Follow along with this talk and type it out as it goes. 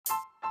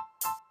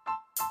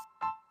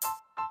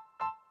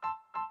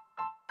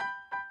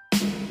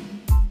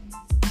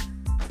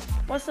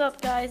What's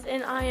up, guys?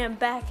 And I am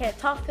back at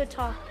Talk to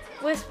Talk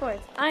with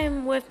Sports. I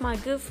am with my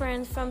good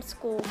friends from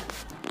school.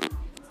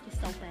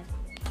 Just don't bad.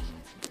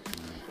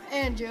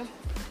 Andrew.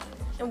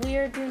 And we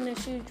are doing the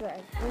shoe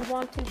drive. We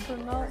want to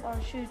promote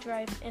our shoe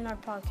drive in our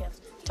podcast.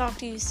 Talk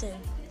to you soon.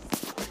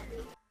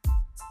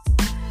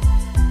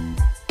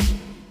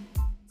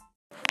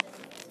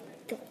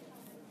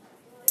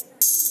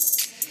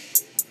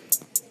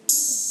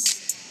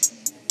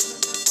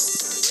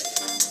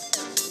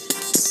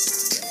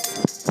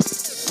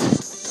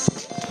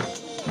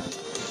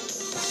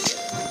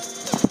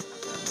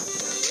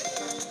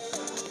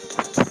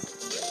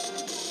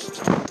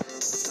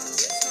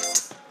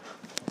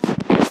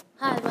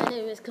 Hi, my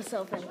name is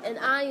Kasofan, and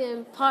I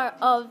am part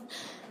of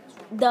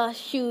the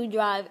shoe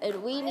drive,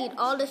 and we need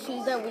all the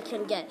shoes that we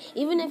can get.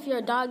 Even if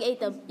your dog ate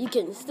them, you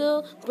can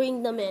still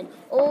bring them in,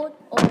 old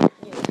or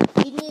new.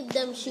 We need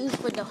them shoes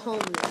for the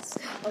homeless,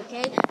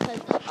 okay?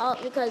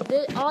 Because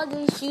all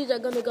these shoes are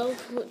going to go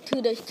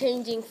to the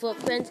changing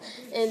footprints,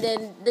 and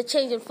then the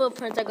changing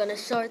footprints are going to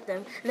sort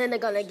them, and then they're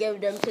going to give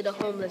them to the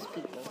homeless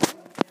people.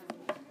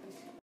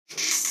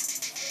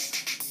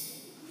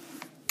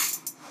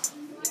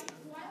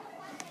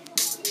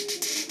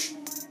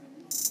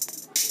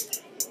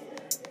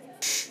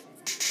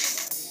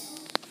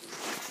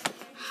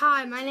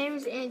 Hi, my name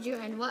is Andrew,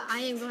 and what I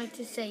am going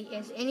to say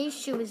is any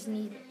shoe is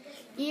needed.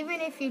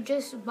 Even if you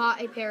just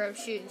bought a pair of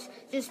shoes,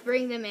 just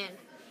bring them in.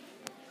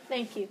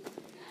 Thank you.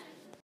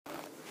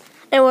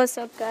 And what's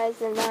up,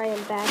 guys? And I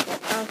am back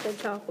at Talk to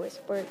Talk with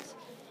Sports.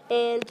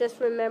 And just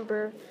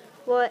remember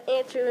what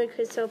Andrew and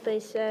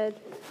Chrysope said,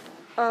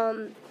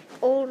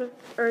 old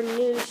or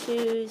new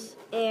shoes,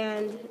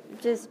 and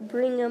just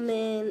bring them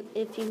in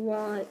if you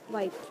want.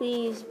 Like,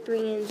 please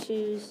bring in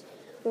shoes.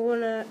 We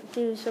want to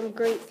do some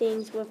great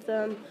things with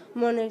them.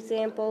 One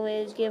example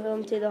is give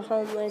them to the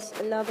homeless.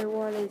 Another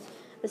one is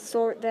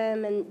assort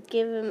them and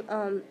give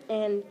them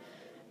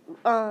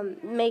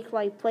make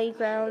like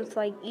playgrounds.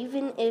 Like,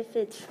 even if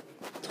it's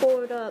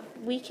torn up,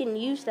 we can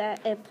use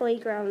that as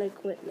playground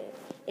equipment.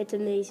 It's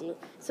amazing.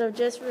 So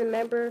just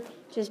remember,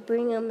 just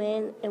bring them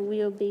in and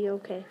we'll be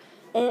okay.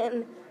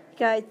 And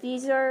guys,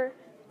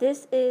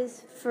 this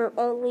is for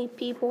only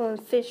people in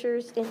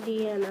Fishers,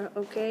 Indiana,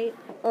 okay?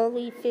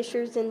 Only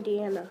Fishers,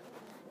 Indiana.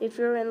 If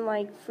you're in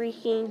like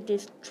freaking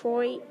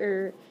Detroit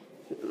or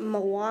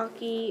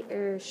Milwaukee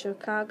or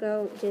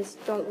Chicago,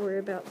 just don't worry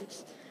about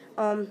this.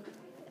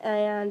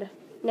 And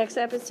next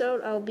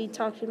episode, I'll be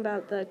talking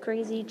about the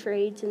crazy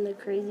trades and the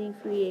crazy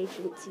free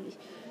agencies.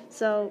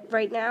 So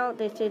right now,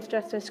 this is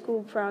just a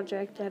school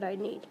project that I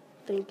need.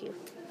 Thank you.